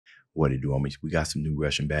What it do, homies? We got some new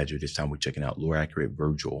Russian Badger. This time we're checking out lore accurate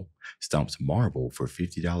Virgil Stomps Marvel for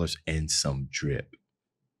 $50 and some drip.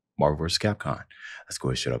 Marvel vs. Capcom. Let's go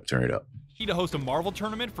ahead, shut up, turn it up. To host a Marvel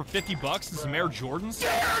tournament for 50 bucks and some Air Jordans?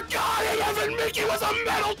 Dear God, Evan Mickey was a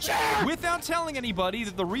metal chair! Without telling anybody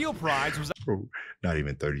that the real prize was Bro, not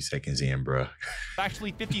even 30 seconds in, bruh.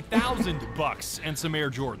 actually 50,000 bucks and some Air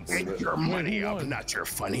Jordans. Get your money up, not your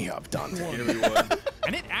funny up, Dante.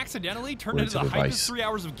 And it accidentally turned Words into the of hypest advice. 3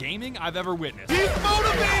 hours of gaming I've ever witnessed. He's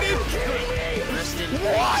motivated!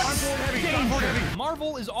 What?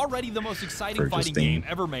 Marvel is already the most exciting Virgil fighting Steam. game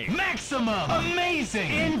ever made. Maximum!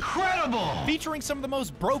 Amazing! Incredible! Featuring some of the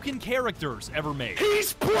most broken characters ever made.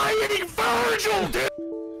 He's playing Virgil, dude!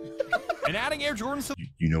 And adding Air Jordans to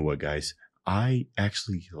You know what, guys? I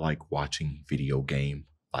actually like watching video game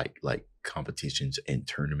like competitions and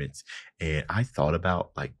tournaments, and I thought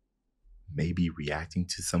about like maybe reacting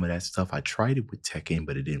to some of that stuff. I tried it with Tekken,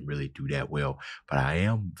 but it didn't really do that well. But I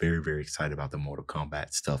am very, very excited about the Mortal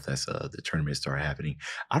Kombat stuff that's the tournaments that are happening.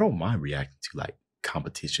 I don't mind reacting to like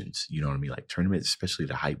competitions, you know what I mean, like tournaments, especially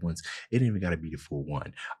the hype ones. It ain't even got to be the full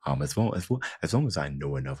one. As long as I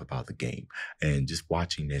know enough about the game. And just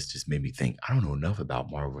watching this just made me think, I don't know enough about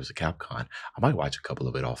Marvel vs. Capcom. I might watch a couple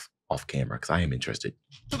of it off camera because I am interested.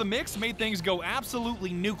 the mix made things go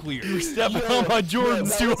absolutely nuclear. You're stepping on my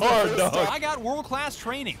Jordans too hard, dog. I got world-class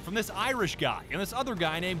training from this Irish guy and this other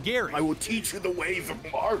guy named Gary. I will teach you the ways of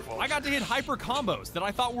Marvel. I got to hit hyper combos that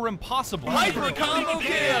I thought were impossible. Hyper combo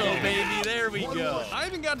kill, baby. There we go. I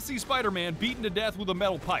even got to see Spider-Man beaten to death with a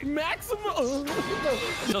metal pipe. Maximum.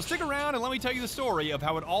 So stick around and let me tell you the story of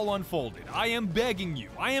how it all unfolded. I am begging you,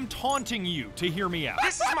 I am taunting you to hear me out.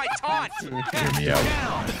 This is my taunt! Hear me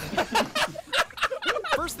out.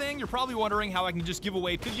 First thing, you're probably wondering how I can just give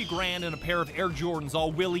away 50 grand and a pair of Air Jordans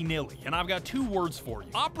all willy-nilly, and I've got 2 words for you.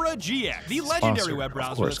 Opera GX, the legendary web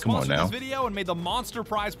browser that Come on sponsored now. this video and made the monster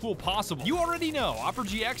prize pool possible. You already know, Opera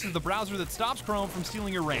GX is the browser that stops Chrome from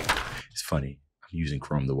stealing your RAM. It's funny. I'm using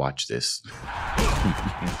Chrome to watch this.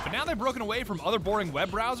 But now they've broken away from other boring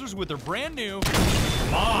web browsers with their brand new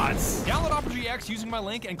mods. Download Opera GX using my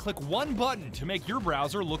link and click one button to make your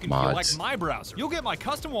browser look and feel like Mods. my browser. You'll get my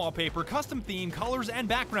custom wallpaper, custom theme, colors, and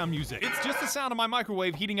background music. It's just the sound of my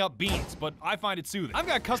microwave heating up beans, but I find it soothing. I've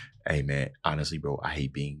got custom Hey man, honestly, bro, I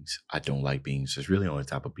hate beans. I don't like beans. There's really only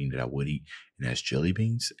type of bean that I would eat, and that's jelly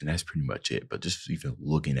beans, and that's pretty much it. But just even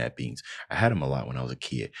looking at beans, I had them a lot when I was a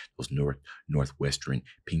kid. Those northwestern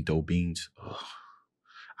pinto beans. Ugh.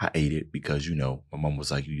 I ate it because, you know, my mom was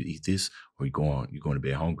like, you eat this or you're going to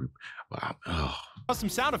bed hungry. But custom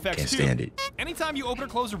sound effects can't too. stand it. Anytime you open or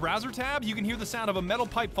close a browser tab, you can hear the sound of a metal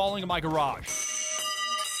pipe falling in my garage.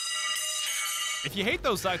 If you hate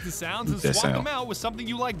those sights and sounds, then That swap sound. them out with something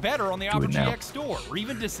you like better on the Do Opera it now. GX store, or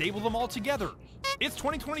even disable them altogether. It's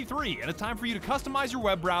 2023, and it's time for you to customize your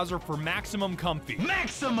web browser for maximum comfy.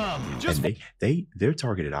 Maximum! Just And their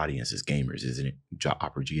targeted audience is gamers, isn't it?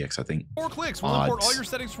 Opera GX, I think. 4 clicks will import Odds. all your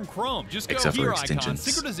settings from Chrome. Just go Except for here icon, extensions.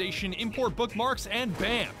 synchronization, import bookmarks, and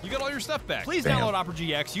bam, you got all your stuff back. Please Bam. download Opera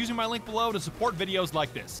GX using my link below to support videos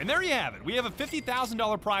like this. And there you have it. We have a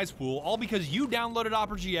 $50,000 prize pool, all because you downloaded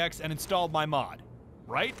Opera GX and installed my mod.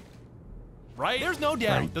 Right? Right? There's no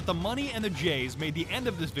doubt Right. that the money and the J's made the end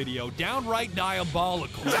of this video downright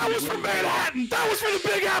diabolical. That was for Manhattan! That was for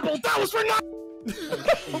the Big Apple! That was for not.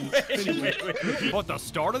 But the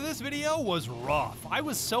start of this video was rough. I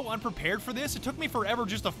was so unprepared for this, it took me forever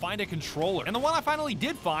just to find a controller. And the one I finally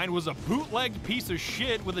did find was a bootlegged piece of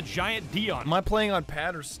shit with a giant D on it. Am I playing on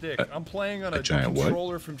pad or stick? I'm playing on a giant what?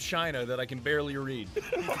 controller from China that I can barely read.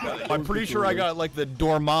 I'm pretty sure I got like the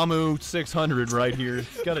Dormammu 600 right here.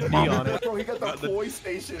 It's got a D on it. Bro, he got the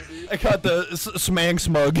PlayStation, dude. I got the Smang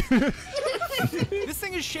Smug. This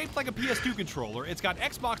thing is shaped like a PS2 controller. It's got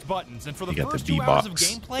Xbox buttons, and for the You got first the 2 hours of V-Box.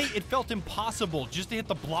 gameplay, it felt impossible just to hit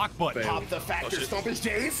the block button. Pop the factor, stomp his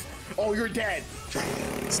J's. Oh, you're dead.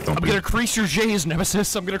 I'm gonna crease your J's,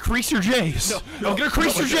 Nemesis. I'm gonna crease your J's. I'm gonna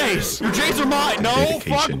crease your J's. Your J's are mine. No, fuck,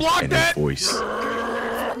 Dedication block and his that. voice.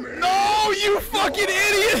 No, you fucking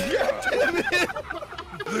idiot.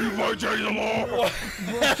 Leave my J's alone.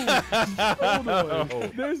 Hold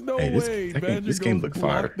on. There's no Hey, this- way that game- Badger this game goes look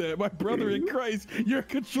block fire. that. My brother in Christ, you're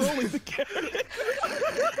controlling the character.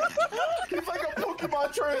 He's like a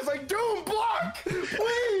Pokemon trainer. It's like, dude, block!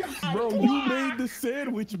 Please! Bro, you made the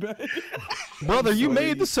sandwich, Badger. Brother, you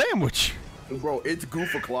made the sandwich. Bro, it's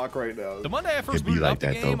goof o'clock right now. The Monday I first It'd be booted like up the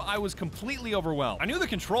that, game, though. I was completely overwhelmed. I knew the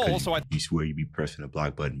control, so I You swear you be pressing the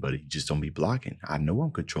block button, but you just don't be blocking. I know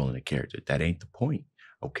I'm controlling the character. That ain't the point.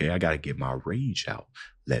 Okay, I gotta get my rage out.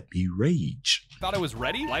 Let me rage. Thought I was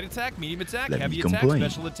ready? Light attack, medium attack, Let heavy me attack, complain.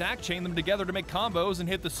 special attack, chain them together to make combos and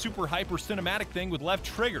hit the super hyper cinematic thing with left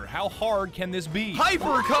trigger. How hard can this be?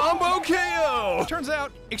 Hyper combo KO! Turns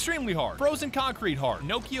out, extremely hard. Frozen concrete hard.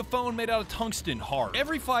 Nokia phone made out of tungsten hard.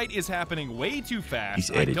 Every fight is happening way too fast.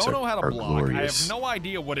 These I edits don't know how to are block. glorious. I have no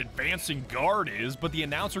idea what advancing guard is, but the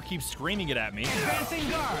announcer keeps screaming it at me. Advancing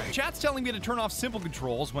guard. Chat's telling me to turn off simple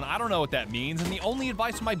controls when I don't know what that means, and the only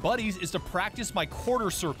advice from my buddies is to practice my quarter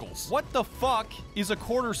circles. What the fuck is a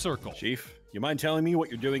quarter circle? Chief, you mind telling me what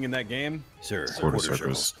you're doing in that game? Sir, Quarter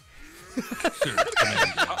circles.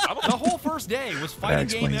 The whole first day was fighting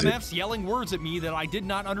game explains it. MFs yelling words at me that I did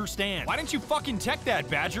not understand. Why didn't you fucking tech that,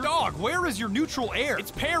 Badger? Dog, where is your neutral air?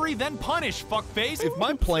 It's parry, then punish, fuckface. If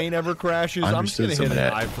my plane ever crashes, I'm just Understood gonna some hit of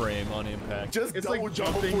an that. iframe on impact. Just It's double like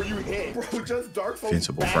jump jumping. before you hit. Bro, just Dark Souls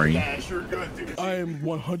Invincible frame. backdash, you're good, dude. I am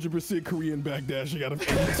 100% Korean backdashing out of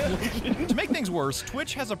explosion. To make things worse,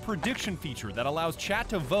 Twitch has a prediction feature that allows chat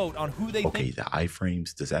to vote on who they Okay, think. the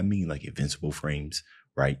iframes, does that mean like invincible frames,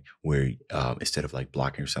 right? Where instead of like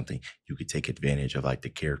blocking or something, you could take advantage of like the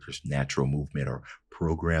character's natural movement or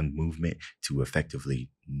programmed movement to effectively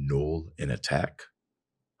null an attack?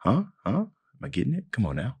 Huh? Am I getting it? Come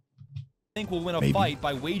on now. Think will win a Maybe. fight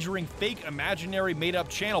by wagering fake imaginary made-up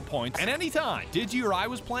channel points. And anytime Digi or I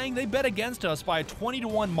was playing, they bet against us by a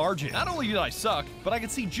 20-to-1 margin. Not only did I suck, but I could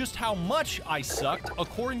see just how much I sucked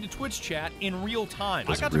according to Twitch chat in real time.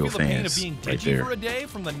 Those I got are to real feel the pain of fans being right Digi there. for a day,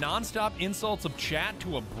 from the non-stop insults of chat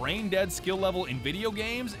to a brain-dead skill level in video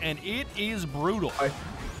games, and it is brutal.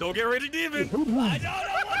 Don't get ready, demon.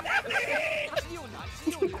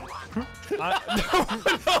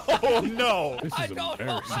 Oh no! This is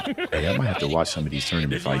embarrassing. Hey, I might have to watch some of these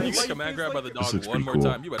tournament You fights. like a man grab by the This dog looks one pretty more cool.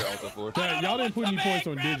 time, you better alter for it. Dad, y'all didn't put any points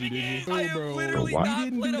on Digi, did you? Oh, bro. literally Bro, why- He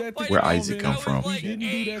didn't do that to Where Calvin. Isaac come from? He didn't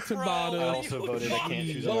do that to Bada. also voted I can't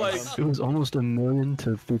choose But like, anyone. It was almost 1 million to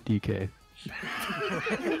 50K.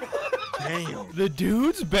 The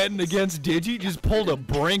dudes betting against Digi just pulled a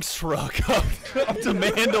Brinks truck up to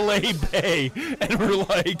Mandalay Bay, and we're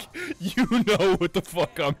like, you know what the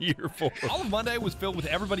fuck I'm here for. All of Monday was filled with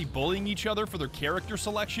everybody bullying each other for their character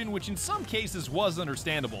selection, which in some cases was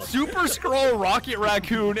understandable. Super Scroll, Rocket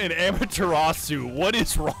Raccoon, and Amaterasu. What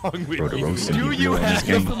is wrong with Bro, the you? roasting Do people you on this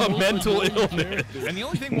have game. a mental illness? And the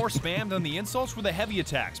only thing more spammed than the insults were the heavy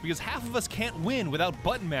attacks, because half of us can't win without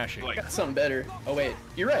button mashing. Got something better. Oh wait,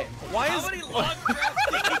 you're right. Why is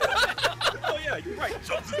Oh yeah, you're right.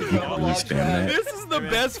 You really spam that? this is the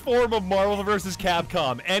best form of Marvel vs.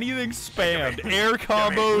 Capcom? Anything spammed. Air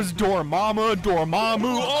combos,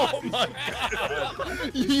 Dormammu. Oh my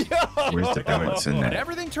god. Yo. Where's the balance in But that?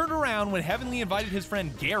 everything turned around when Heavenly invited his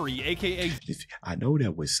friend Gary, aka I know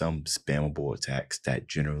that with some spammable attacks that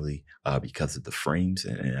generally, because of the frames,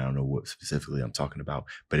 and I don't know what specifically I'm talking about,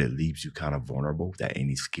 but it leaves you kind of vulnerable, that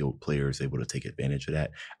any skilled player is able to take advantage of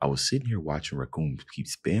that. I was sitting here watching Raccoon keep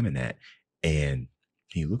spamming that, and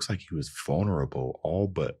he looks like he was vulnerable all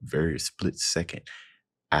but very split second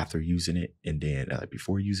after using it, and then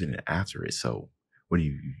before using it, after it. So what do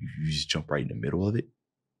you just jump right in the middle of it?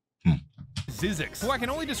 Zizix, who I can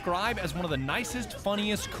only describe as one of the nicest,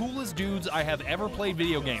 funniest, coolest dudes I have ever played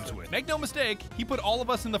video games with. Make no mistake, he put all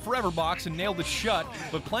of us in the forever box and nailed it shut,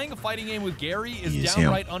 but playing a fighting game with Gary is He is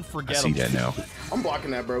downright him. I unforgettable. see that now. I'm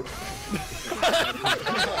blocking that, bro. Do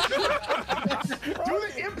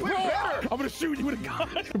the input better. I'm gonna shoot you with a gun.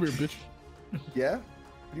 Come here, bitch. Yeah?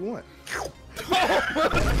 What do you want?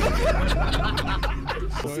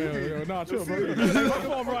 Nah, chill, bro.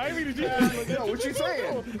 Come on, bro. I ain't mean to do that. Yo, what you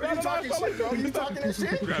saying? You talking shit, bro? You talking that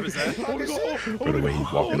shit? grab his ass. Talking shit? By the way,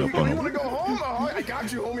 he's walking up Bro, on you him. wanna go home? Oh, I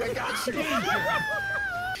got you, homie. I got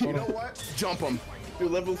you. You know what? Jump him. Do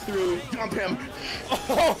level through. Jump him.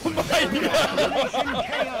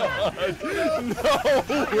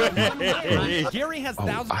 Gary has Oh,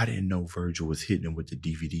 thousands. I didn't know Virgil was hitting him with the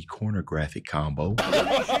DVD corner graphic combo.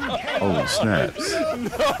 Oh, snaps.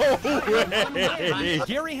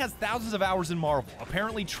 Gary has thousands of hours in Marvel,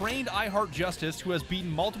 apparently trained iHeart Justice who has beaten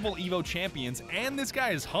multiple EVO champions, and this guy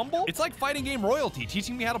is humble? It's like fighting game royalty,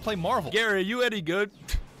 teaching me how to play Marvel. Gary, you any good?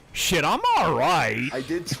 Shit, I'm alright. I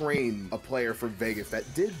did train a player for Vegas that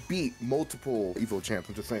did beat multiple Evo champs.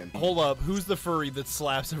 I'm just saying. Hold up, who's the furry that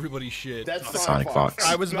slaps everybody's shit? That's Sonic Fox.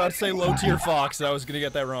 I was about to say low tier fox, I was gonna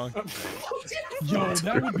get that wrong. Yo,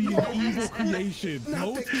 that would be an evil creation.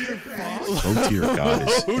 No tier fox. Low tier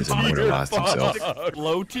goddess has immortalized himself.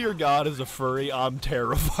 Low tier god is a furry, I'm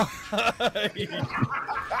terrified.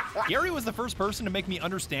 Gary was the first person to make me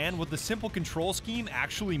understand what the simple control scheme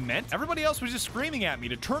actually meant. Everybody else was just screaming at me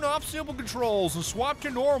to turn off simple controls and swap to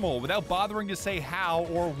normal without bothering to say how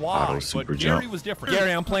or why. But Gary was different.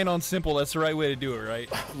 Gary, I'm playing on simple. That's the right way to do it, right?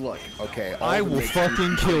 Look, okay. I will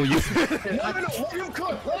fucking kill you. No, let him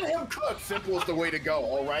cook. Let him cook. Simple is the way to go,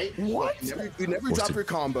 all right? What? You never drop your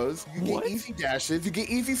combos. You get easy dashes. You get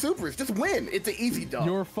easy supers. Just win. It's an easy dub.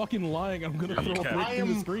 You're fucking lying. I'm gonna throw a brick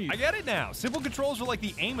through the screen. I get it now. Simple controls are like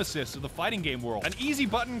the aim assist of the fighting game world. An easy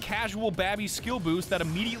button, casual, babby skill boost that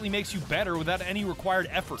immediately makes you better without any required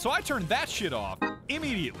effort. So I turned that shit off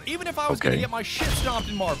immediately. Even if I was gonna get my shit stomped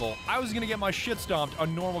in Marvel, I was gonna get my shit stomped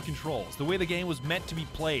on normal controls, the way the game was meant to be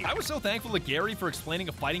played. I was so thankful to Gary for explaining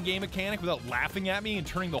a fighting game mechanic without laughing at me and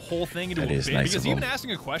turning the whole thing into a bit. Because even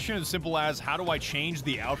asking a question as simple as, how do I change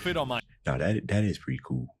the outfit on my... Now that is pretty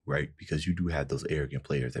cool, right? Because you do have those arrogant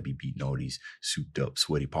players that be beating all these souped up,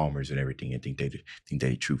 sweaty Palmers and everything and think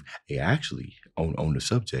they truth. Hey, actually, on the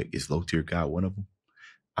subject, is Low Tier God one of them?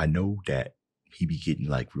 I know that he be getting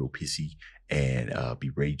like real pissy and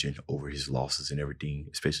be raging over his losses and everything,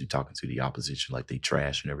 especially talking to the opposition like they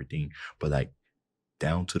trash and everything. But like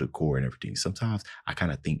down to the core and everything, sometimes I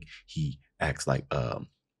kind of think he acts like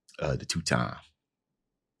the two-time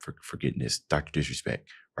forgetting this Dr. Disrespect,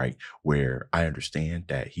 right? Where I understand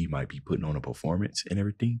that he might be putting on a performance and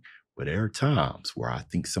everything, but there are times where I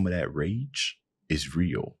think some of that rage is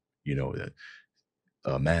real. You know,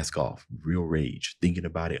 the mask off, real rage, thinking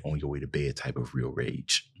about it on your way to bed type of real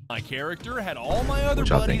rage. My character had all my other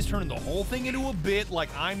buddies turning the whole thing into a bit like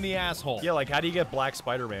I'm the asshole. Yeah, like how do you get Black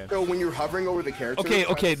Spider-Man? So when you're hovering over the character...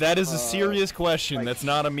 Okay, that is a serious question. That's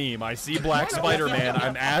not a meme. I see Black Spider-Man.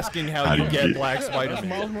 I'm asking how you get Black Spider-Man.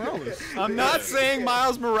 Miles Morales. I'm not saying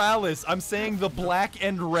Miles Morales. I'm saying the black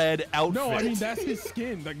and red outfit. No, I mean, that's his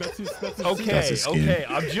skin. Like, that's his okay.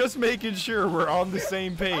 I'm just making sure we're on the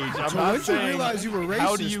same page. I'm not saying... realize you were racist,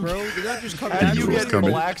 how do you, bro? Did that just come how do you get coming.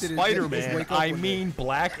 Black Spider-Man? I mean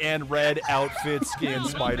black and red outfit skin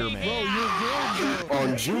Spider-Man.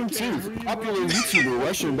 On Juneteenth, popular YouTuber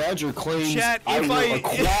TheRussianBadger claims Chat, I will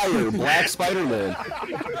acquire Black Spider-Man.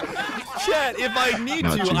 Chat, if I need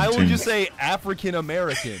to, I will just say African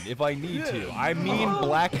American. If I need to, I mean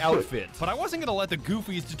black outfit. But I wasn't gonna let the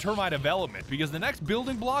goofies deter my development because the next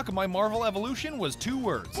building block of my Marvel evolution was 2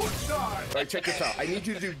 words. Alright, check this out. I need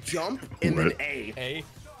you to do jump and then A. A?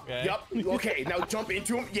 Okay. Yep. Okay, now jump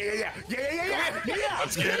into him. Yeah. I'm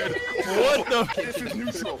scared. What the? This is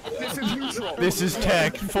neutral. This is neutral. This is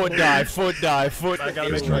tech. Foot dive. I gotta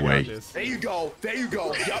make sure I got this. There you go.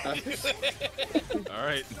 Yep. All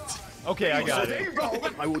right. Okay, I got it. There you go.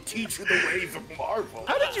 I will teach you the ways of Marvel.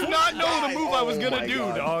 How did you not know the move I was gonna do,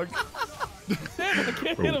 dog?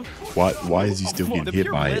 Bro, why is he still getting hit by it? The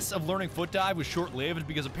pure bliss of learning foot dive was short-lived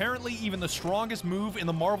because apparently even the strongest move in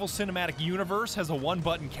the Marvel Cinematic Universe has a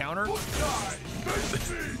 1-button counter.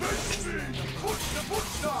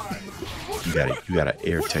 You gotta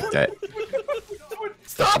air tech that.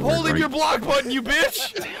 Stop holding your block button, you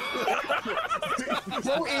bitch!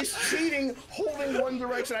 Bro is cheating, holding one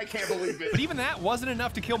direction. I can't believe it. But even that wasn't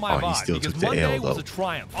enough to kill my vibe because Monday was a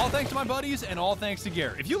triumph. All thanks to my buddies and all thanks to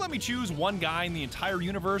Garrett. If you let me choose one guy in the entire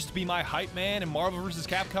universe to be my hype man in Marvel vs.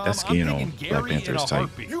 Capcom, I'm picking Gary in a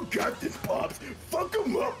heartbeat. You got this, Pops. Fuck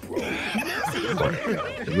him up, bro.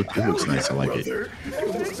 It looks nice. I like it.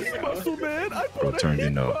 Muscle man, I Bro turned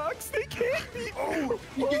into. They can't be. Oh,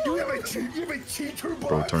 you have a cheater box.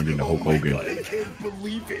 Bro turned into Hulk Hogan. I can't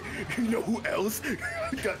believe it. You know who else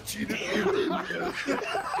got cheated?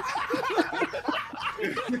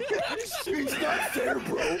 It's not fair,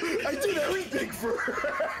 bro. I did everything for her.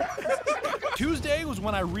 Tuesday was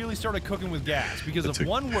when I really started cooking with gas because of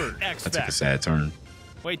one word, X Factor. That took a sad turn.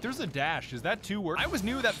 Wait, there's a dash. Is that 2 words? I always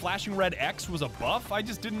knew that flashing red X was a buff. I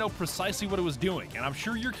just didn't know precisely what it was doing. And I'm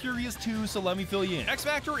sure you're curious too, so let me fill you in. X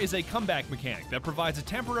Factor is a comeback mechanic that provides a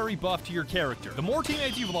temporary buff to your character. The more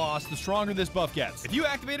teammates you've lost, the stronger this buff gets. If you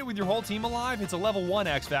activate it with your whole team alive, it's a level 1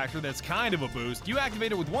 X Factor that's kind of a boost. You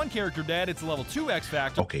activate it with one character dead, it's a level 2 X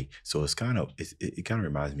Factor. Okay, so it kind of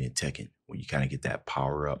reminds me of Tekken, when you kind of get that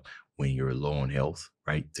power up when you're low on health,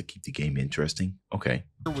 right? To keep the game interesting. Okay.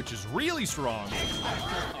 Which is really strong.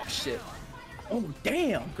 Oh, shit. Oh,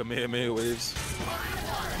 damn. Kamehameha waves.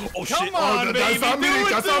 Oh shit! Come on, baby, that's not me. do it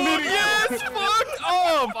That's to not me. him. Yes, fuck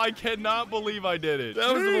off! I cannot believe I did it.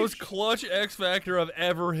 That was the most clutch X Factor I've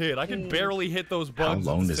ever hit. I can barely hit those buttons.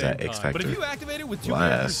 How long at the does same that X time. Factor But if you activate it with 2 last?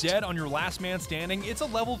 characters dead on your last man standing, it's a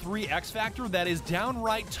level 3 X Factor that is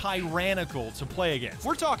downright tyrannical to play against.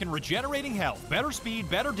 We're talking regenerating health, better speed,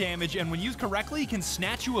 better damage, and when used correctly, can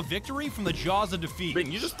snatch you a victory from the jaws of defeat.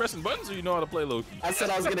 Bing, you just pressing buttons or you know how to play Loki? I said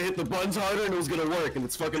I was gonna hit the buttons harder and it was gonna work, and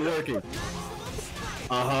it's fucking working.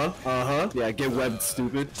 Yeah, get webbed,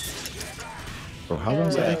 stupid. Bro, how long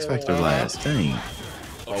does the X Factor last? Dang.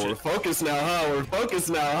 Oh, we're focused now, huh? We're focused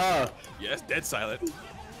now, huh? Yes, dead silent.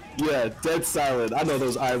 Yeah, dead silent. I know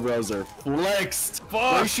those eyebrows are flexed. Fuck!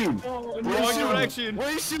 Where you shooting? Wrong direction.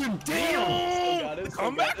 Where you shooting? Damn! Got it.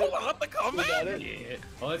 Comeback! Hold on, the comeback! Yeah.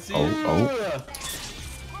 Let's see. Oh.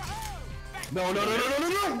 No.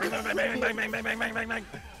 Bang, bang, bang, bang, bang, bang, bang, bang.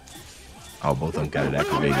 Oh, both of them got it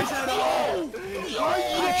activated.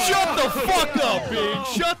 Shut the fuck up, Big.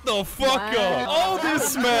 Shut the fuck up. All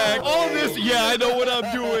this smack. All this. Yeah, I know what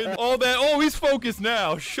I'm doing. All that. Oh, he's focused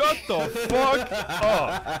now. Shut the fuck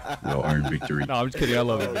up. We'll earn victory. No, I'm just kidding. I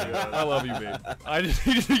love you, Big. I love you, Big. I just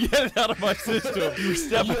needed to get it out of my system. You were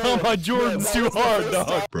stepping on my Jordans too hard,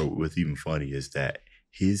 dog. Bro, what's even funny is that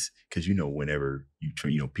because whenever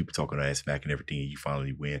people talking on that smack and everything, and you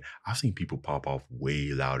finally win, I've seen people pop off way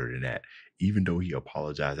louder than that. Even though he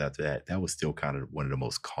apologized after that, that was still kind of one of the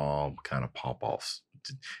most calm kind of pop offs.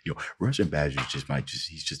 Russian Badger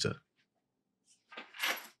he's just a.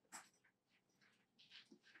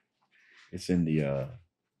 It's in the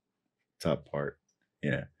top part.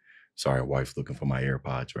 Yeah. Sorry, wife's looking for my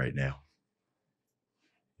AirPods right now.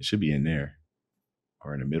 It should be in there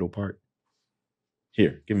or in the middle part.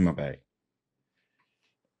 Here, give me my bag.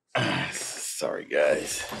 Sorry,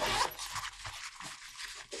 guys.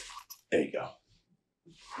 There you go.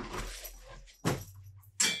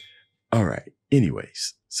 All right.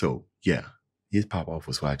 Anyways, so yeah, his pop off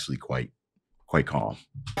was actually quite calm.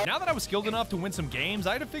 Now that I was skilled enough to win some games,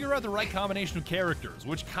 I had to figure out the right combination of characters,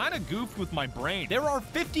 which kind of goofed with my brain. There are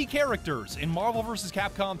 50 characters in Marvel vs.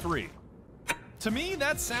 Capcom 3. To me,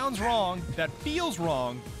 that sounds wrong, that feels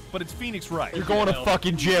wrong, but it's Phoenix Wright. You're going to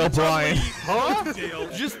fucking jail, Brian. Huh?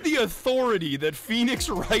 Just the authority that Phoenix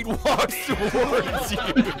Wright walks towards you.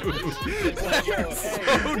 That's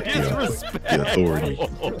so disrespectful. The authority.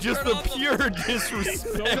 Just the pure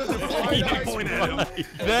disrespect of Phoenix Wright.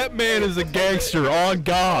 That man is a gangster on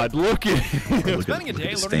God. Look at him. Spending a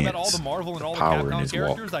day learning about all the Marvel and all the Capcom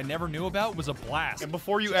characters I never knew about was a blast. And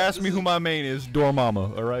before you ask me who my main is,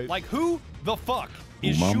 Dormammu, all right? Like who the fuck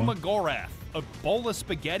is Mama? Shumagorath? A bowl of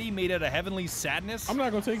spaghetti made out of heavenly sadness? I'm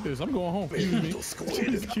not gonna take this. I'm going home.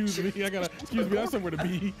 Excuse me. I gotta. Excuse me. I have somewhere to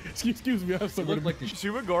be. Excuse me. I have somewhere to be.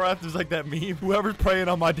 Shumagorath is like that meme. Whoever's praying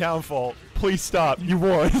on my downfall, please stop. You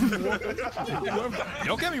won.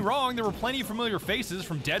 Don't get me wrong, there were plenty of familiar faces,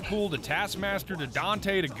 from Deadpool to Taskmaster to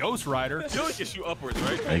Dante to Ghost Rider. You only can shoot upwards,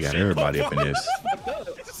 right? They got everybody up in this.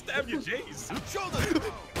 Just stab your Jays.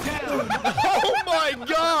 Oh my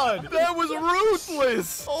God! That was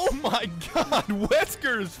ruthless! Oh my God!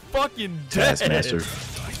 Wesker's fucking dead! Taskmaster.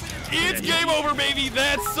 It's game over, baby!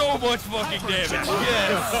 That's so much fucking damage!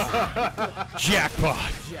 Yes!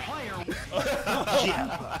 Jackpot!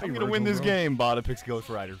 I'm gonna win this game, Bada picks Ghost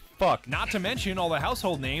Rider. Fuck. Not to mention all the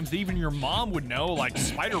household names that even your mom would know, like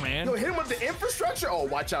Spider-Man. Yo, hit him with the infrastructure. Oh,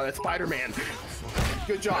 watch out, that's Spider-Man.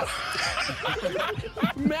 Good job.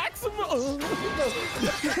 Maximum.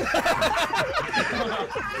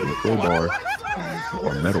 Crowbar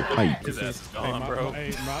or metal pipe. His ass is gone, bro.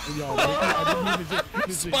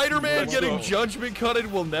 Spider-Man getting judgment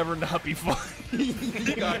cutted will never not be fun. He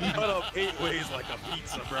got cut up 8 ways like a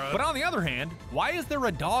pizza, bro. But on the other hand, why is there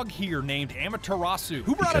a dog here named Amaterasu?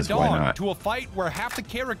 Who brought Because a why dog not? to a fight where half the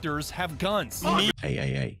characters have guns?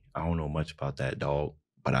 Hey. I don't know much about that dog,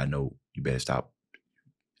 but I know you better stop.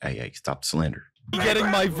 Hey, stop slander. Getting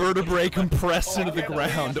my vertebrae compressed into the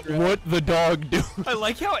ground. What the dog do? I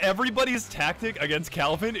like how everybody's tactic against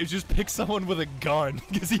Calvin is just pick someone with a gun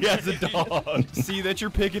because he has a dog. See that you're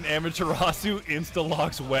picking Amaterasu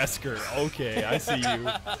insta-locks Wesker. Okay, I see you.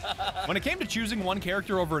 When it came to choosing one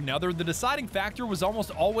character over another, the deciding factor was almost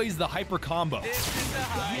always the hyper combo.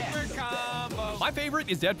 My favorite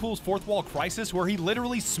is Deadpool's fourth wall crisis, where he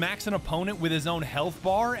literally smacks an opponent with his own health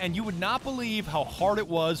bar, and you would not believe how hard it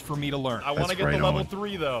was for me to learn. I want to get right the level on.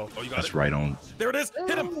 3 though. Oh, you got That's it? right on. There it is.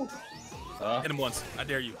 Hit him. Hit him once. I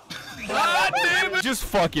dare you. God damn it! Just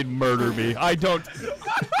fucking murder me. I don't.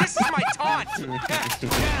 This is my taunt.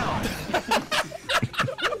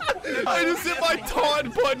 I just hit my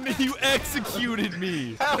taunt button and you executed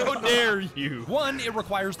me. How dare you? 1, it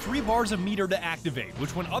requires 3 bars of meter to activate,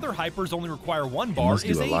 which when other hypers only require 1 bar must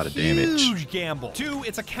do is a lot of damage. huge gamble. 2,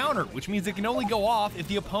 it's a counter, which means it can only go off if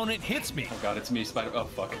the opponent hits me. Oh god, it's me, Spider. Oh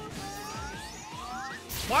fuck.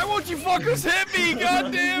 Why won't you fuckers hit me?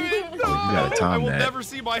 God damn it! No! Oh, you gotta time I will that. never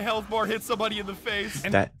see my health bar hit somebody in the face.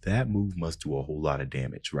 That move must do a whole lot of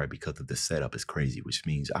damage, right? Because of the setup is crazy, which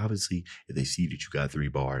means obviously if they see that you got 3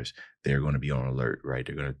 bars, they're going to be on alert, right?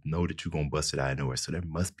 They're going to know that you're going to bust it out of nowhere. So there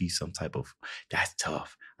must be some type of, that's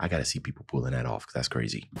tough. I got to see people pulling that off because that's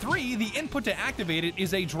crazy. 3, the input to activate it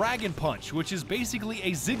is a dragon punch, which is basically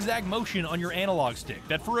a zigzag motion on your analog stick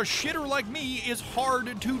that for a shitter like me is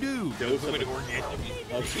hard to do. Yes,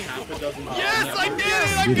 I did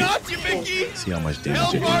it! I got you, Mickey! See how much damage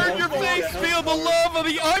Hell it bar in is. your face, feel the love of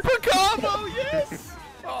the hyper combo, yes!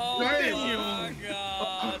 Oh, my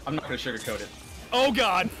god. I'm not gonna sugarcoat it. Oh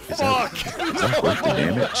god, fuck!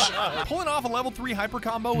 Pulling off a level 3 hyper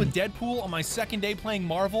combo with Deadpool on my second day playing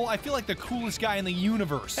Marvel, I feel like the coolest guy in the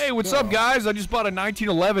universe. Hey, what's up, guys? I just bought a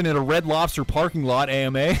 1911 at a Red Lobster parking lot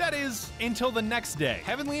AMA. That is, until the next day.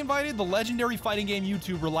 Heavenly invited the legendary fighting game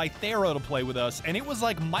YouTuber Lythero to play with us, and it was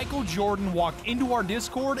like Michael Jordan walked into our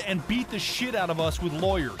Discord and beat the shit out of us with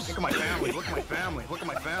lawyers. Look at my family, look at my family, look at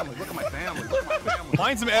my family, look at my family, look at my family.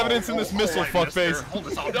 Find some evidence in this missile, fuckface. Hold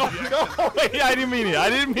this off. No, wait, I didn't mean it. I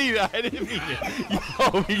didn't mean it.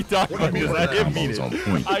 Yo, we talked about this. I didn't mean it.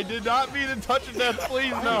 I did not mean to touch it, death,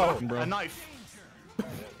 please, no. A knife.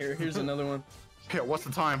 Here's another one. Okay, what's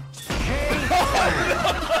the time?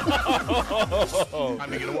 I'm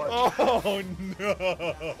making it work. Oh no.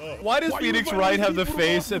 Why does Phoenix Wright have the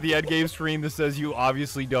face at the end game screen that says you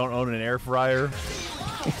obviously don't own an air fryer?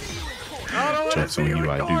 Jokes on you,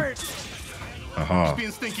 I do. Just being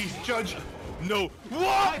stinky, Judge. No.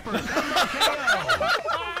 What?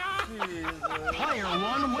 Player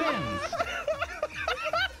 1 wins.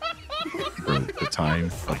 Bro, the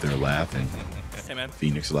time of their laughing. Hey, man.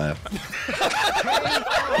 Phoenix laugh.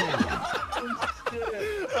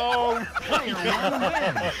 Oh,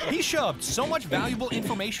 he shoved so much valuable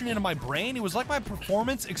information into my brain, it was like my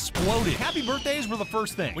performance exploded. Happy birthdays were the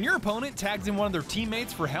first thing. When your opponent tags in one of their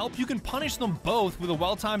teammates for help, you can punish them both with a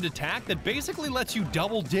well-timed attack that basically lets you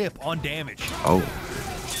double dip on damage. Oh.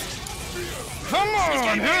 Come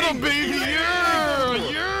on, hit him, baby! Yeah!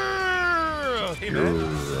 Yeah! Hey,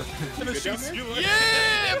 man.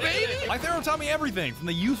 Yeah, baby! Lythero taught me everything, from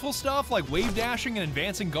the useful stuff like wave dashing and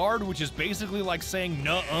advancing guard, which is basically like saying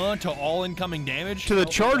nuh-uh to all incoming damage. To the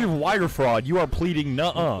charge of wire fraud, you are pleading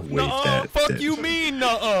nuh-uh. Nuh-uh, fuck you mean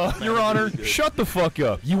nuh-uh. Your Honor, shut the fuck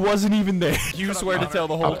up. You wasn't even there. You swear to tell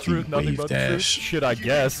the whole truth, nothing but the truth? Should I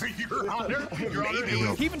guess?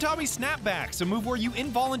 He even taught me snapbacks, a move where you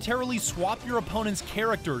involuntarily swap your opponent's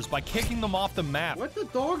characters by kicking them off the map. What's the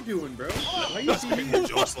dog doing, bro? Why you see me?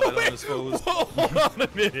 Hold on a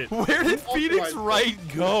minute. Where did Phoenix Wright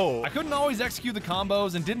go? I couldn't always execute the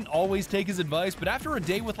combos and didn't always take his advice, but after a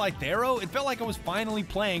day with Lythero, it felt like I was finally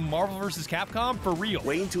playing Marvel vs. Capcom for real.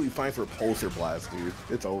 Wait until we find for Pulsar Blast, dude.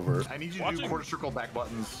 It's over. I need you to do quarter circle back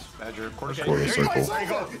buttons, Badger. Quarter Quarter circle.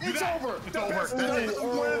 circle. It's over. It's over. It's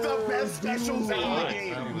over. One of the best specials in the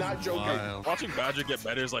game. I'm not joking. Watching Badger get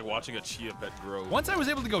better is like watching a chia pet grow. Once I was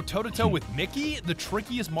able to go toe-to-toe with Mickey, the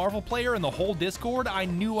trickiest Marvel player in the whole Discord, I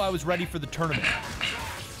knew I was ready for the tournament.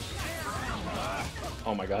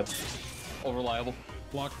 Oh my god. All reliable.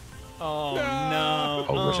 Block. Oh no.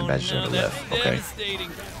 Oh, Russian Badger on the left. Okay. Devastating.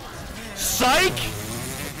 Psych!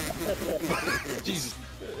 Jesus.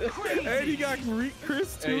 And he got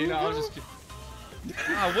Chris too. Hey, you know, I was just.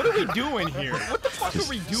 What are we doing here? What the fuck are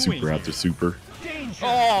we doing? Super after super.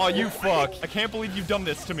 Oh, you fuck. I can't believe you've done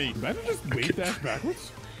this to me. Imagine just wave dash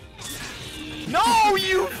backwards. No,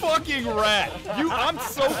 you fucking rat! I'm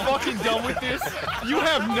so fucking done with this. You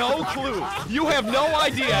have no clue. You have no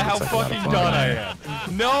idea how fucking done I am.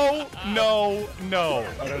 No, no, no.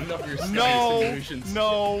 No,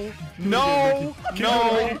 no, no,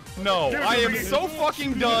 no, no. I am so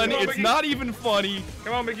fucking done. It's not even funny.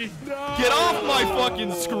 Come on, Mickey. Get off my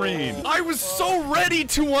fucking screen. I was so ready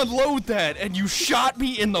to unload that, and you shot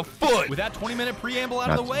me in the foot. With that 20-minute preamble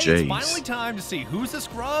out of the way, it's finally time to see who's a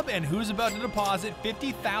scrub and who's about to deposit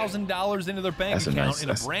 $50,000 into their bank account in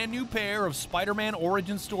a brand new pair of Spider-Man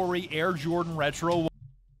Origin Story Air Jordan Retro.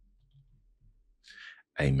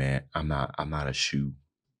 Hey man, I'm not a shoe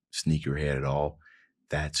sneakerhead at all.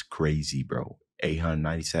 That's crazy, bro.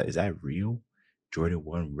 897, is that real? Jordan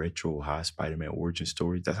 1 Retro High Spider-Man Origin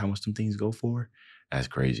Story. That's how much some things go for? That's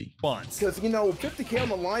crazy. Because, you know, 50K on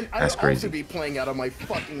the line, I'd also be playing out of my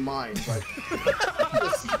fucking mind.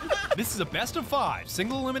 But This is a best of 5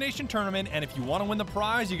 single elimination tournament, and if you want to win the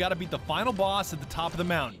prize, you got to beat the final boss at the top of the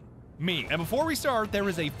mountain. Me. And before we start, there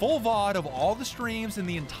is a full VOD of all the streams in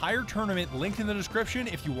the entire tournament linked in the description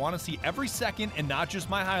if you want to see every second and not just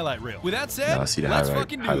my highlight reel. With that said, let's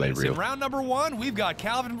fucking do this. In round number 1, we've got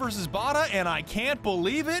Calvin versus Bada, and I can't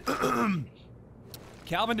believe it.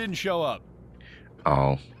 Calvin didn't show up.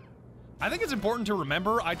 Oh. I think it's important to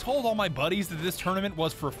remember, I told all my buddies that this tournament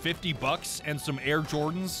was for 50 bucks and some Air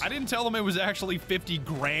Jordans. I didn't tell them it was actually 50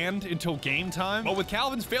 grand until game time. But with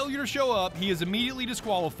Calvin's failure to show up, he is immediately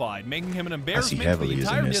disqualified, making him an embarrassment to the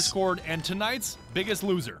entire Discord and tonight's biggest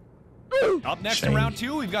loser. Up next in round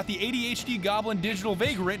 2, we've got the ADHD Goblin Digital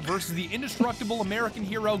Vagrant versus the indestructible American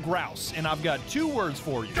hero Grouse. And I've got 2 words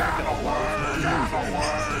for you.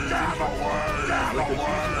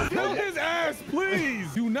 Kill his ass,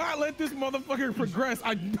 please! Do not let this motherfucker progress.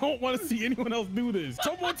 I don't want to see anyone else do this.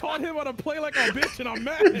 Someone taught him how to play like a bitch, and I'm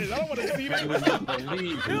mad. I don't want to see that.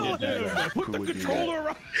 Kill him! Put the controller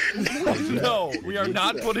around. No, we are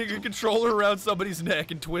not putting a controller around somebody's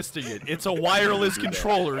neck and twisting it. It's a wireless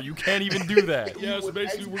controller. You can't even do that. Yes,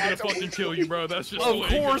 basically we're gonna fucking kill you, bro. That's just of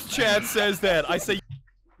course Chad says that. I say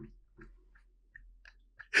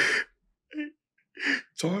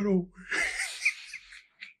Title.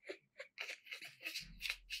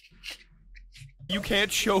 you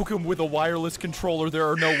can't choke him with a wireless controller. There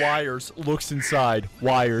are no wires. Looks inside.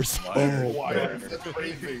 Wires. Wires. That's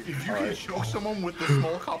crazy. If you can choke someone with the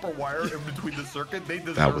small copper wire in between the circuit, they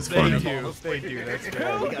deserve that was funny. They do. That's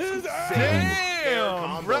good.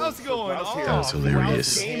 Damn! Grouse going off. That was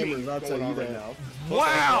hilarious. I'll tell you that.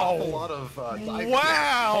 Wow! A lot of,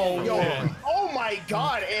 wow! Yo, oh my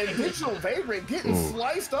god, and Digital Vagrant getting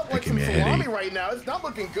sliced up like some salami right now. It's not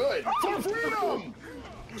looking good. For freedom!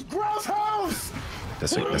 Grouse House!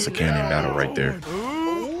 That's a cannon battle right there.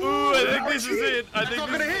 Ooh, I think this is it. I think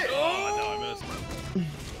this is it. Oh, no, I missed.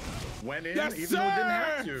 Went in, yes, even sir! though it didn't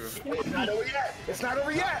have to. It's not over yet. It's not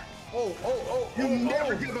over yet. You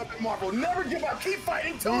never give up in Marvel. Never give up. Keep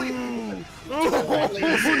fighting till you. Oh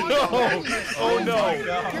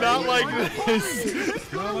no! Not like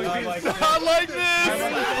this. Not like this.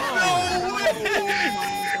 No way.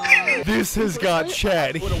 This has got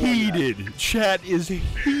chat heated. Chat is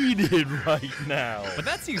heated right now. But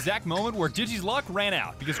that's the exact moment where Digi's luck ran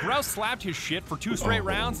out because Grouse slapped his shit for 2 straight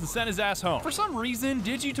rounds and sent his ass home. For some reason,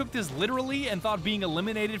 Digi took this literally and thought being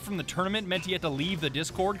eliminated from the tournament meant he had to leave the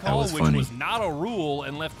Discord call, which was not a rule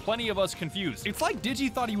and left plenty of us confused. It's like Digi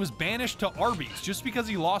thought he was banished to Arby's just because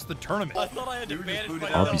he lost the tournament. I thought I had to banish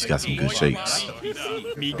myself. Arby's got some good shakes.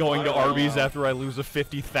 Me going to Arby's after I lose a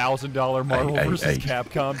 $50,000 Marvel vs.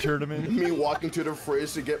 Capcom tournament. Me walking to the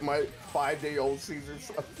fridge to get my 5-day-old Caesar's.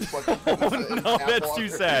 Oh no, that's too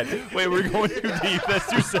sad. Wait, we're going too deep. That's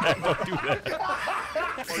too sad. Don't do that.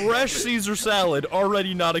 Fresh Caesar salad,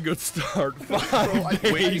 already not a good start. 5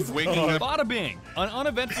 days. Bada bing. An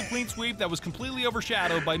uneventful clean sweep that was completely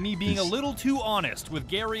overshadowed by me being a little too honest with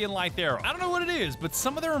Gary and Lythero. I don't know what it is, but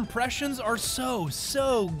some of their impressions are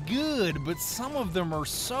so good, but some of them are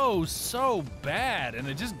so bad, and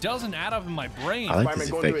it just doesn't add up in my brain. I like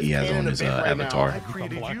this effect he has on his avatar. I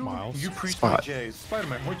created you creased my J's.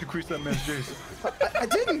 Spider-Man, why'd you crease that man's J's? I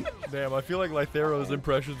didn't. Damn, I feel like Lythero's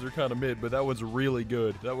impressions are kind of mid, but that one's really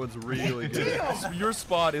good. That one's really good. Your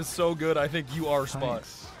spot is so good, I think you are spot.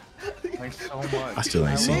 Thanks so much. I still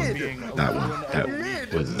ain't seen that one. That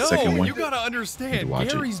was the second one. No, you gotta understand,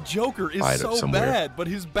 Gary's Joker is so bad, but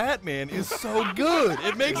his Batman is so good.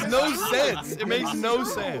 It makes no sense. It makes no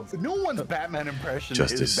sense. No one's Batman impression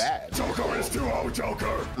is bad. Joker is too old,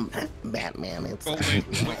 Joker. Batman, it's... Oh, wait,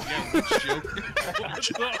 Joker.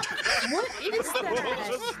 What is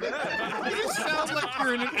that? You sound like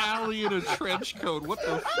you're in an alley in a trench coat. What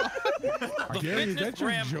the fuck? Gary, is that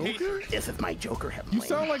your Joker? This is my Joker, Heavenly. You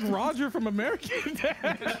sound like Roger from American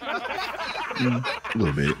Dad. A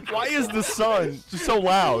little bit. Why is the sun so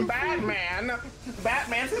loud? Batman,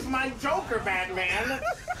 this is my Joker, Batman.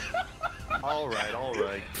 All right,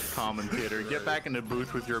 commentator. Get back in the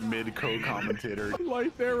booth with your mid co-commentator.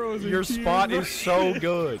 Your spot is so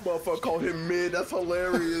good. Motherfucker called him mid. That's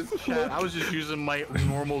hilarious. Chat, I was just using my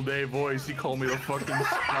normal day voice. He called me the fucking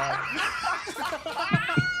spot.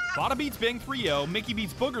 Bada beats Bing 3-0, Mickey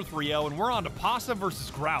beats Booger 3-0, and we're on to Pasta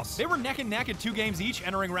versus Grouse. They were neck and neck at 2 games each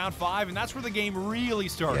entering round 5, and that's where the game really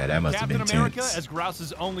started. Yeah, that must have been Captain America tense. as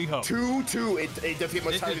Grouse's only hope. 2-2. It doesn't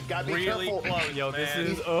much time. Gotta be really careful. close, yo, this man.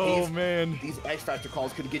 is, man. These X Factor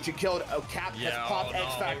calls could get you killed. Oh, Cap has popped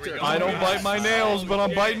X Factor. I don't bite my nails, but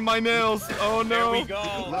I'm biting my nails. Oh no. There we go.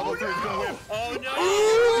 Level 3 is gonna win. Oh no.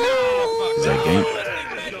 Is that game?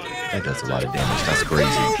 That does a lot of damage. That's crazy.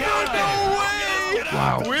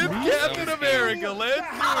 Wow. With Captain America, let's do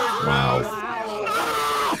it. Wow.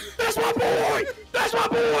 That's my boy! That's my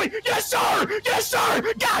boy! Yes, sir! Yes, sir!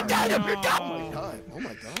 God damn him! God. Oh my god! Oh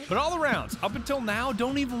my god! But all the rounds up until now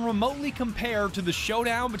don't even remotely compare to the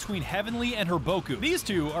showdown between Heavenly and her Boku. These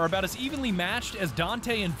two are about as evenly matched as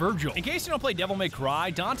Dante and Virgil. In case you don't play Devil May Cry,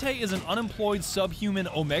 Dante is an unemployed subhuman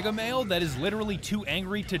Omega male that is literally too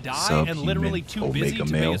angry to die and literally too busy to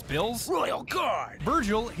pay his bills. Royal Guard!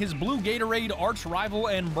 Virgil, his blue Gatorade arch rival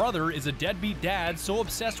and brother, is a deadbeat dad so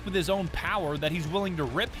obsessed with his own power that he's willing to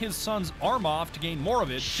rip his son's arm off to gain more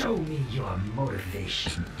of it. Show me your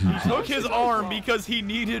motivation. He took his arm because he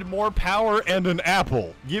needed more power and an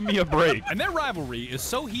apple. Give me a break. And their rivalry is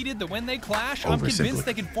so heated that when they clash, I'm convinced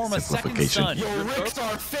they can form a second son. Your Ricks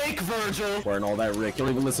are fake, Virgil. Wearing all that Rick. You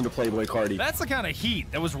don't even listen to Playboy Cardi. That's the kind of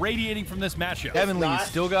heat that was radiating from this matchup. Heavenly, you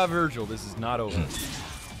still got Virgil. This is not over.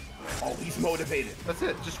 Oh, he's motivated. That's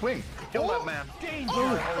it. Just swing. Kill that man.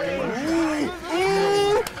 Oh,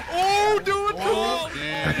 do it to him.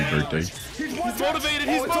 Happy birthday. He's motivated.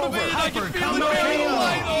 He's motivated. I can feel it.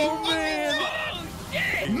 Oh, man.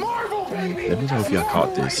 Marvel, baby! Let me know if y'all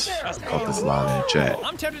caught this live in the chat.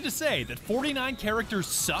 I'm tempted to say that 49 characters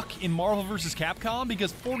suck in Marvel vs. Capcom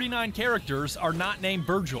because 49 characters are not named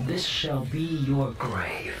Virgil. This shall be your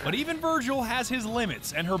grave. But even Virgil has his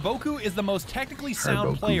limits, and her Boku is the most technically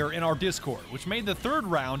sound player in our Discord, which made the third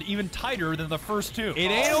round even tighter than the first two.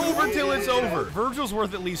 It ain't over till it's over. Virgil's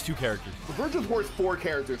worth at least 2 characters. Virgil's worth 4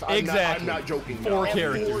 characters. Exactly. I'm not joking. 4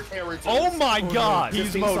 characters. 4 characters. Oh my god,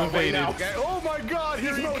 he's motivated. Okay. Oh my god,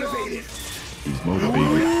 he's motivated. He's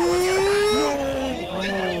motivated.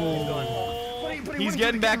 He's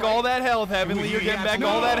getting back all that health, Heavenly. You're getting back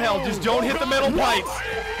all that health. Just don't hit the metal pipes.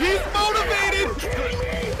 He's motivated.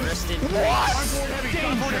 What?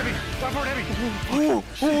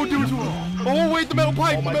 Oh, dude. Oh, wait, the metal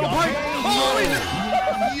pipe. The metal pipe.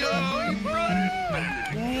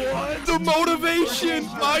 What? The motivation.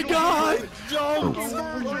 My god.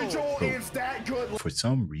 Virgil is that good. For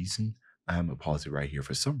some reason, I'm gonna pause it right here.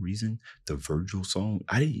 For some reason, the Virgil song,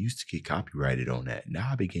 I didn't used to get copyrighted on that. Now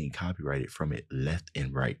I've been getting copyrighted from it left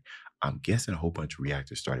and right. I'm guessing a whole bunch of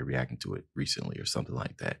reactors started reacting to it recently or something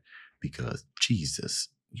like that. Because Jesus,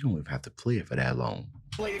 you don't even have to play it for that long.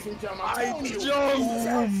 Ladies and gentlemen,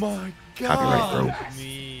 Oh my god. Copyright, bro.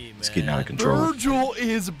 It's getting out of control. Virgil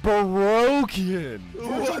is broken.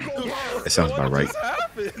 That sounds about right.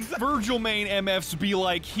 Virgil main MFs be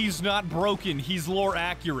like, he's not broken, he's lore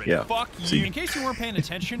accurate. Yeah. Fuck See? you. In case you weren't paying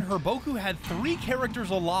attention, her Boku had 3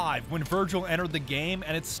 characters alive when Virgil entered the game,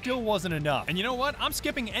 and it still wasn't enough. And you know what? I'm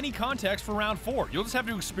skipping any context for round 4. You'll just have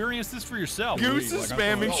to experience this for yourself. Goose is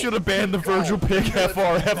spamming. Should have banned the Virgil pick.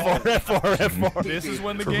 FR, FR, FR, FR. This is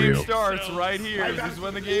when the game starts, right here. This is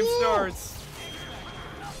when the game starts.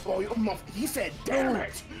 Oh, he said, damn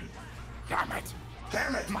it. Damn it.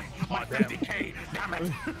 Damn it, my 50K, damn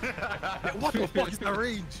it. What the fuck is the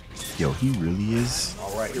range? Yo, he really is.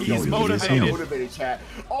 All right, Yo, he really is him. motivated, chat.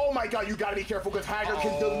 Oh my god, you gotta be careful because Hager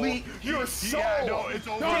can delete your soul. Yeah, no, it's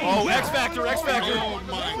over. Oh, X Factor, X Factor. Oh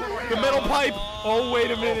my. The metal pipe. Oh, wait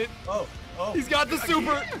a minute. He's got the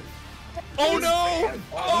super. Oh no.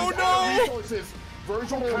 Oh no.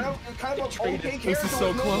 Virgil kind of okay character. This is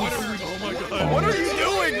so close. Oh my god. What are you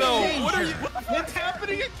doing though? What are you? It's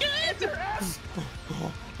happening again.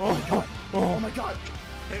 Oh my god.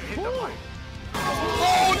 Hit the mic.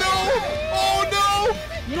 Oh no! Oh no!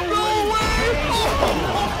 No way!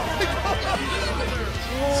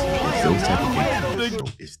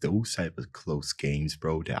 It's those type of close games,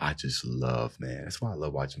 bro, that I just love, man. That's why I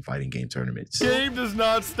love watching fighting game tournaments. Game does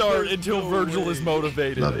not start until Virgil is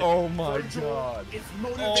motivated. Love it. Oh my god.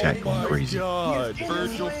 Chat going crazy. God.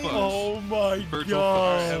 Virgil fun. Oh my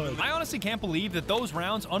god. I honestly can't believe that those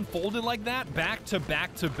rounds unfolded like that back to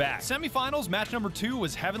back to back. Semifinals, match number 2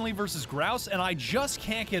 was Heavenly versus Grouse, and I just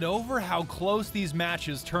can't get over how close these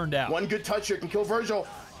matches turned out. One good touch here can kill Virgil.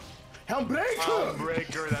 Helmbreaker!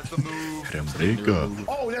 Helmbreaker, that's the move. Helmbreaker.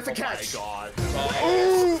 Oh, that's a catch.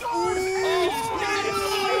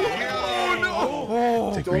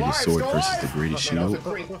 The greatest sword versus the greatest shield. That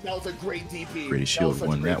was a great DP. Greatest shield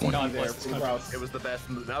won that one. It was the best.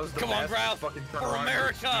 That was the Come on, best Grouse. fucking For turnaround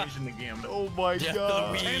America. in the game. Oh my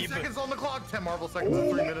god. 10 seconds on the clock. 10 Marvel seconds in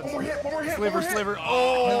 3 minutes. One more hit, one more hit. Sliver, sliver.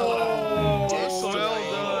 Oh! Well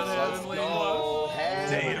done, Heavenly.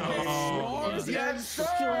 Damn. Yes, sir.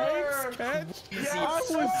 I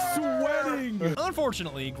was sweating.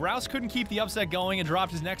 Unfortunately, Grouse couldn't keep the upset going and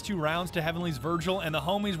dropped his next 2 rounds to Heavenly's Virgil, and the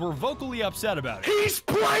homies were vocally upset about it. He's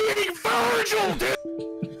playing Virgil, dude.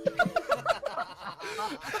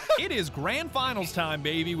 It is grand finals time,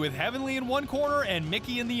 baby, with Heavenly in one corner and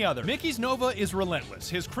Mickey in the other. Mickey's Nova is relentless,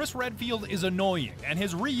 his Chris Redfield is annoying, and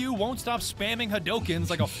his Ryu won't stop spamming Hadokens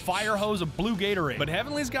like a fire hose of blue Gatorade. But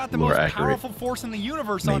Heavenly's got the most powerful force in the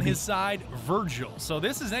universe on his side, Virgil, so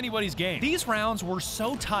this is anybody's game. These rounds were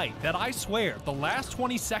so tight that I swear the last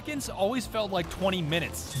 20 seconds always felt like 20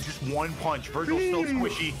 minutes. Just one punch, Virgil's still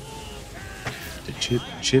squishy. The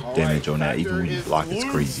chip damage on that, even when you block, it's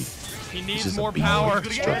crazy. He needs more power.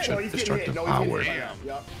 Destructive power.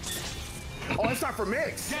 Oh, it's not for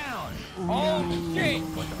mix. Down. Oh, shit.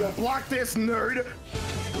 Yo, block this, nerd.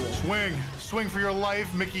 Swing for your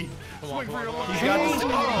life, Mickey. Swing for your life. He's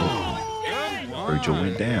got Virgil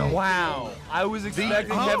went down. Wow. I was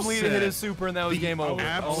expecting Heavenly to hit his super, and that was game over.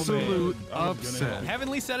 Absolute upset.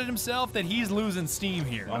 Heavenly said it himself that he's losing steam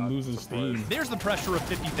here. I'm losing steam. There's the pressure of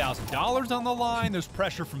 $50,000 on the line. There's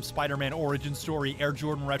pressure from Spider-Man Origin Story Air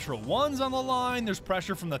Jordan Retro 1s on the line. There's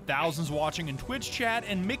pressure from the thousands watching in Twitch chat,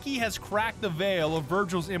 and Mickey has cracked the veil of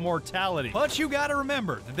Virgil's immortality. But you gotta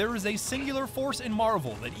remember that there is a singular force in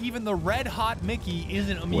Marvel that even the red-hot Mickey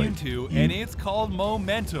isn't immune to, and it's called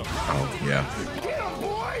momentum. Oh, yeah. Get him,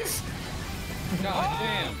 boys! God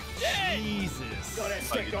damn. Jesus.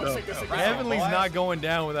 Heavenly's not going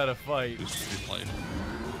down without a fight.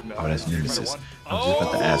 Oh, that's Nemesis. I was just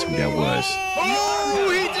about to ask who that was. Oh,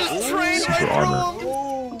 he just trained super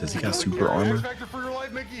armor. Does he got super armor?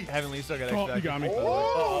 Heavenly still got X Factor. You got me.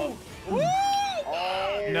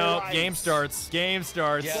 No, game starts. Game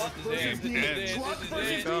starts. Say,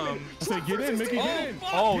 get in, Mickey, get in.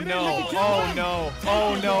 Oh no, oh no,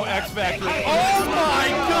 oh no, X Factor. Oh my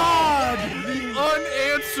god!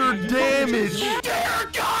 Unanswered damage. Dear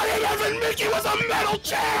God, it wasn't Mickey, was a metal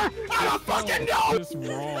chair! I don't fucking know! This is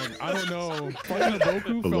wrong. I don't know. Fighting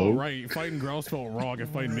Goku felt right. Fighting Grouse felt wrong. And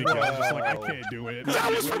fighting Mickey, I was just like, I can't do it.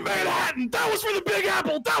 That was for Manhattan! That was for the Big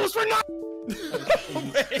Apple! That was for not.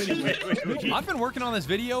 I've been working on this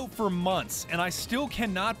video for months, and I still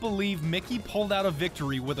cannot believe Mickey pulled out a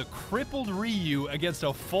victory with a crippled Ryu against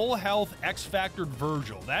a full health X-Factored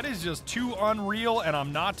Virgil. That is just too unreal, and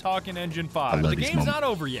I'm not talking Engine 5. The game's not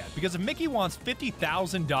over yet, because if Mickey wants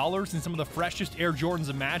 $50,000 in some of the freshest Air Jordans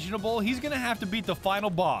imaginable, he's gonna have to beat the final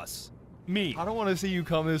boss. Me. I don't want to see you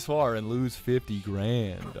come this far and lose 50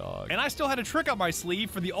 grand, dog. And I still had a trick up my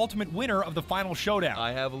sleeve for the ultimate winner of the final showdown.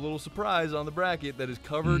 I have a little surprise on the bracket that is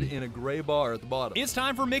covered in a gray bar at the bottom. It's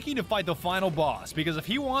time for Mickey to fight the final boss, because if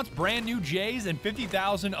he wants brand new J's and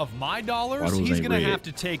 50,000 of my dollars, he's gonna have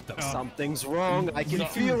to take them. Something's wrong. I can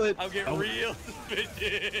feel it. I'll get real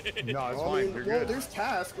suspicious. No, it's fine. You're good. There's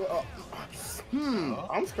tasks.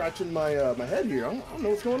 I'm scratching my my head here. I don't know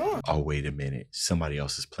what's going on. Oh, wait a minute. Somebody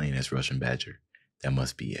else is playing as Russian Badger. That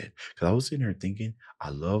must be it. Because I was sitting there thinking,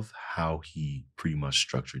 I love how he pretty much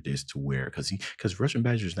structured this to where, because Russian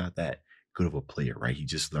Badger is not that good of a player, right? He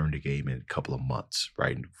just learned the game in a couple of months,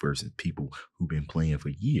 right? Versus people who've been playing for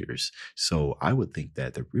years. So I would think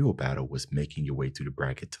that the real battle was making your way through the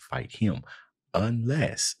bracket to fight him,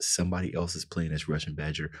 unless somebody else is playing as Russian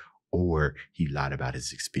Badger or he lied about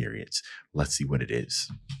his experience. Let's see what it is.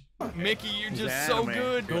 Mickey, you're just so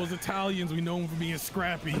good. Those Italians, we know them for being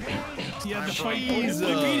scrappy. He had the fight.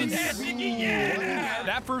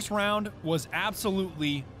 That first round was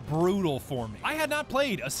absolutely brutal for me. I had not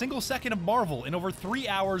played a single second of Marvel in over 3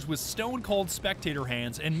 hours with stone cold spectator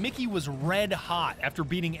hands, and Mickey was red hot after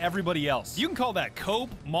beating everybody else. You can call that cope,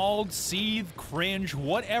 mauled, seethe, cringe,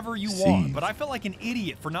 whatever you want, but I felt like an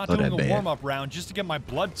idiot for not doing a warm-up round just to get my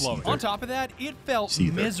blood flowing. On top of that, it felt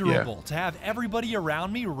miserable to have everybody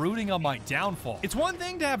around me rooting on my downfall. It's one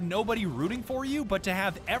thing to have nobody rooting for you, but to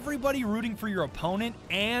have everybody rooting for your opponent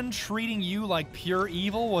and treating you like pure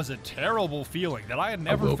evil was a terrible feeling that I had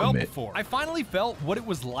never felt before. I finally felt what it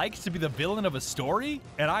was like to be the villain of a story,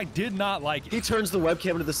 and I did not like it. He turns the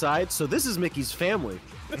webcam to the side, so this is Mickey's family.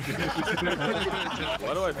 Why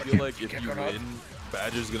do I feel like if you win,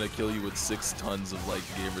 Badger's gonna kill you with 6 tons of like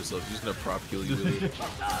gamer stuff? He's gonna prop kill you with it.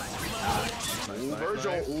 Ooh,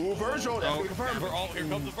 Virgil. Ooh, Virgil. That's what confirmed. Here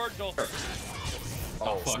comes the Virgil.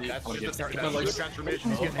 Oh, fuck. That's good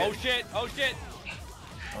transformation. Oh, shit. Oh, shit.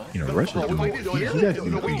 You know, Russia's doing, he's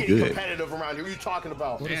actually pretty good. Competitive around here. What are you talking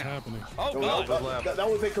about? What is happening? Oh, God. That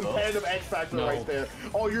was a competitive X Factor right there.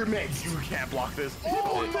 Oh, you're mixed. You can't block this.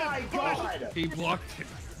 Oh, my God. He blocked it.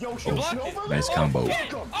 Yo, Nice combo. Oh,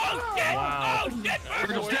 shit. Wow. Oh, shit.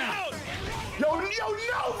 Virgil's down. Yo,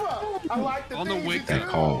 Nova. I like the on the wake That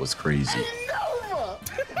call was crazy. Nova.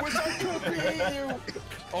 Wish I could be you.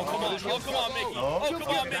 Oh, come on. Oh, come on, Mickey. Oh, come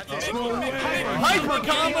on, Mickey. Hyper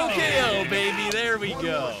combo KO, baby. There we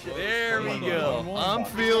go. There we go. I'm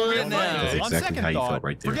feeling it now. That's On exactly second how you thought, felt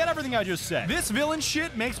right there. forget everything I just said. This villain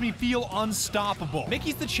shit makes me feel unstoppable.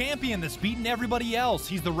 Mickey's the champion that's beaten everybody else.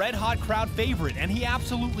 He's the red hot crowd favorite, and he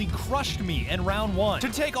absolutely crushed me in round 1. To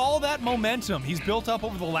take all that momentum he's built up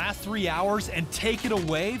over the last 3 hours and take it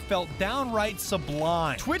away felt downright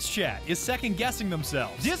sublime. Twitch chat is second guessing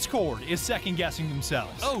themselves. Discord is second guessing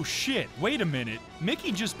themselves. Oh shit, wait a minute.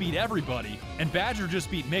 Mickey just beat everybody, and Badger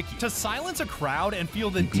just beat Mickey. To silence a crowd and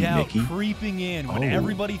feel the doubt creeping in when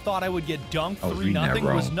everybody thought I would get dunked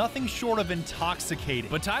 3-0 was nothing short of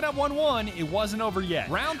intoxicating. But tied up 1-1, it wasn't over yet.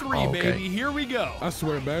 Round 3, baby, here we go. I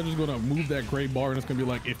swear, Badger's gonna move that gray bar, and it's gonna be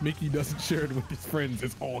like, if Mickey doesn't share it with his friends,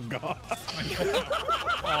 it's all gone.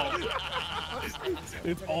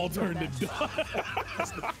 It's all turned to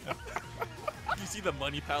dust. You see the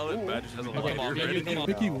money palette? Badger has a lot.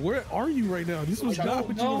 Mickey, where are you right now? This was not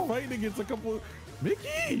what you were fighting against a couple of...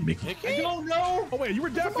 Mickey! I don't know. Oh, wait, you were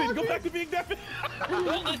deafened. Go back to being deafened.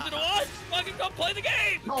 Don't listen to us. Fucking go play the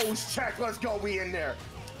game. Nose check. Let's go. We in there.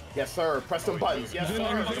 Yes, sir. Press some buttons. Yes, sir.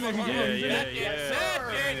 Yes,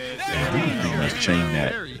 sir. Let's chain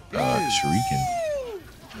that shuriken.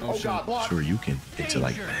 Oh, God, block. Shoryuken into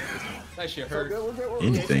like That shit hurt.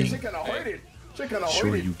 anything.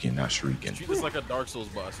 Shoryuken, not shuriken. Treat this like a Dark Souls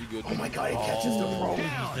boss. You good? Oh my God, it catches the pro.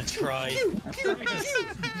 That's right.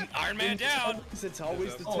 Iron Man down. It's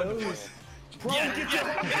always the toes. Not the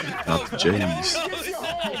J's.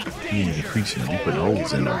 He ain't increasing them. You put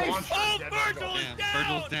holes in them. Oh,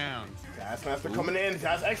 Virgil's down. Taskmaster coming in.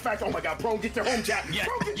 That's X Factor. Oh my God, Pro, get your home, Jack. Yeah,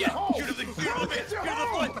 Pro, get your home. Get to the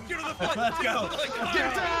foot. Get to the foot. Let's go.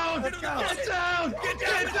 Get down. Get down. Get down. Get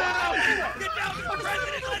down. Get down, Mr.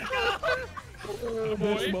 President. Let's go.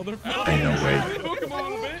 Motherfucker. Ain't no way. Cook him a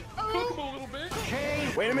little bit. Cook him a little bit.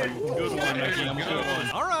 Wait a minute. Good one, Mickey. Good one.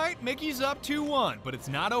 All right, Mickey's up 2-1, but it's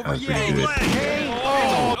not over That's yet. pretty good.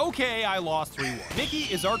 Oh, okay, I lost 3-1. Mickey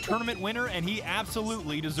is our tournament winner, and he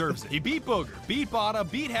absolutely deserves it. He beat Booger, beat Bada,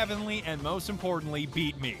 beat Heavenly, and most importantly,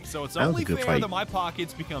 beat me. So it's That was only a good fair fight. that my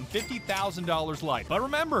pockets become $50,000 light. But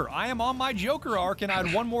remember, I am on my Joker arc, and I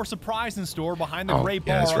had one more surprise in store behind the gray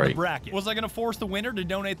bar that's on the right. bracket. Was I going to force the winner to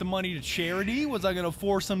donate the money to charity? Was I going to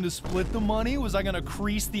force them to split the money? Was I going to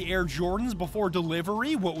crease the Air Jordans before delivery?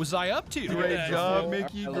 What was I up to? Great job,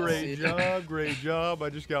 Mickey. Great job. Great job. I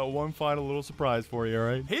just got one final little surprise for you, all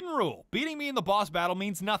right? Hidden rule. Beating me in the boss battle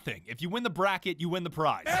means nothing. If you win the bracket, you win the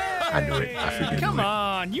prize. I knew it. I figured Come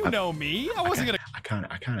on, you know me. I wasn't gonna. I kind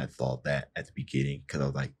of thought that at the beginning because I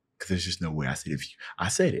was like, because there's just no way. I said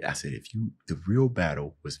if you the real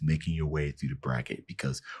battle was making your way through the bracket,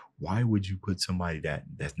 because why would you put somebody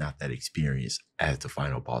that's not that experienced as the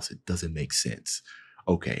final boss? It doesn't make sense.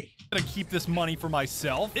 Okay. To keep this money for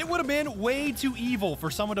myself. It would have been way too evil for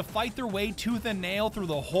someone to fight their way tooth and nail through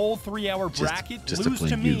the whole 3-hour bracket, just lose to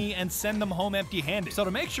to play me, you. and send them home empty-handed. So to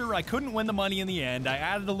make sure I couldn't win the money in the end, I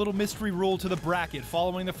added a little mystery rule to the bracket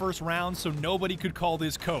following the first round so nobody could call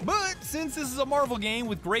this code. But since this is a Marvel game,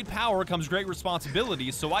 with great power comes great responsibility,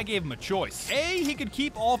 so I gave him a choice. A, he could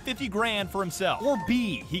keep all 50 grand for himself. Or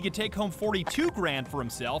B, he could take home 42 grand for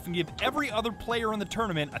himself and give every other player in the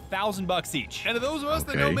tournament $1,000 each. And to those of us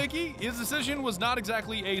that know Mickey, his decision was not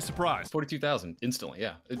exactly a surprise. 42,000 instantly,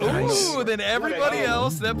 yeah. Ooh, then everybody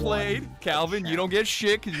else that played, Calvin, you don't get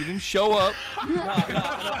shit because you didn't show up.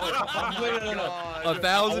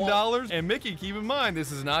 $1,000. And Mickey, keep in mind,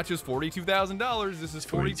 this is not just $42,000. This is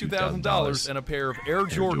 $42,000 and a pair of Air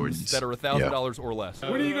Jordans that are $1,000 or less.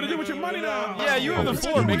 What are you gonna do with your money now? Yeah, you have the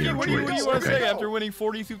floor, Mickey. What do you want to say Okay. after winning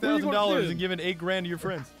 $42,000 and giving $8 grand to your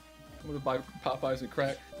friends? I'm gonna buy Popeyes and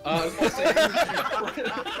crack.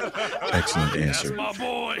 Excellent answer. My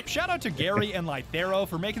boy. Shout out to Gary and Lythero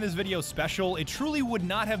for making this video special. It truly would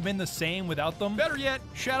not have been the same without them. Better yet,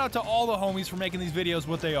 shout out to all the homies for making these videos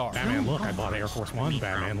what they are. Batman, look, I bought Air Force One.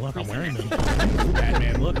 Batman, look, I'm wearing them.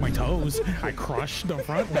 Batman, look, my toes. I crushed the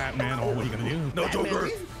front. Batman, oh, what are you gonna do? No, Joker.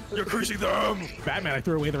 You're creasing them. Batman, I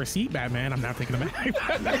threw away the receipt. Batman, I'm not thinking about it.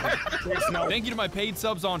 Thank you to my paid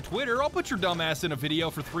subs on Twitter. I'll put your dumb ass in a video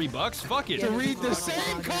for $3. Fuck it. To read the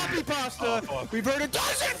same copy pasta we've heard a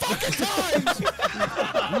dozen fucking times.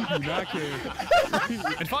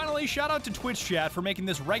 And finally, shout out to Twitch chat for making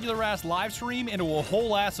this regular ass live stream into a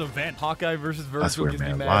whole ass event. Hawkeye versus Virgil swear, gives me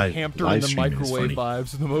man, mad Hampton in live the streaming is microwave funny.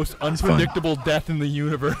 vibes, the most It's unpredictable death in the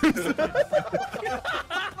universe.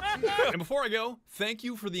 And before I go, thank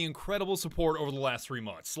you for the incredible support over the last 3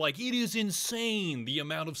 months. Like, it is insane the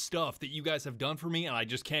amount of stuff that you guys have done for me, and I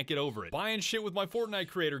just can't get over it. Buying shit with my Fortnite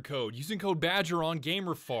creator code, using code BADGER on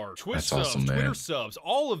GamerFart, Twitch That's subs, awesome, man. Twitter subs,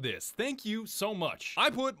 all of this. Thank you so much.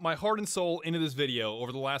 I put my heart and soul into this video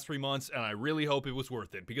over the last 3 months, and I really hope it was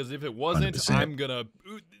worth it, because if it wasn't, 100%. I'm gonna...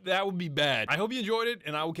 that would be bad. I hope you enjoyed it,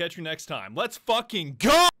 and I will catch you next time. Let's fucking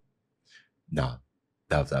go! Nah,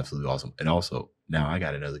 that was absolutely awesome. And also, now I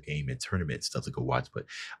got another game and tournament stuff to go watch, but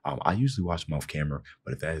I usually watch them off camera.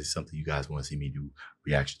 But if that is something you guys want to see me do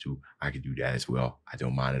reaction to, I can do that as well. I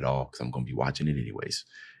don't mind at all because I'm going to be watching it anyways.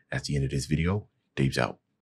 That's the end of this video. Dave's out.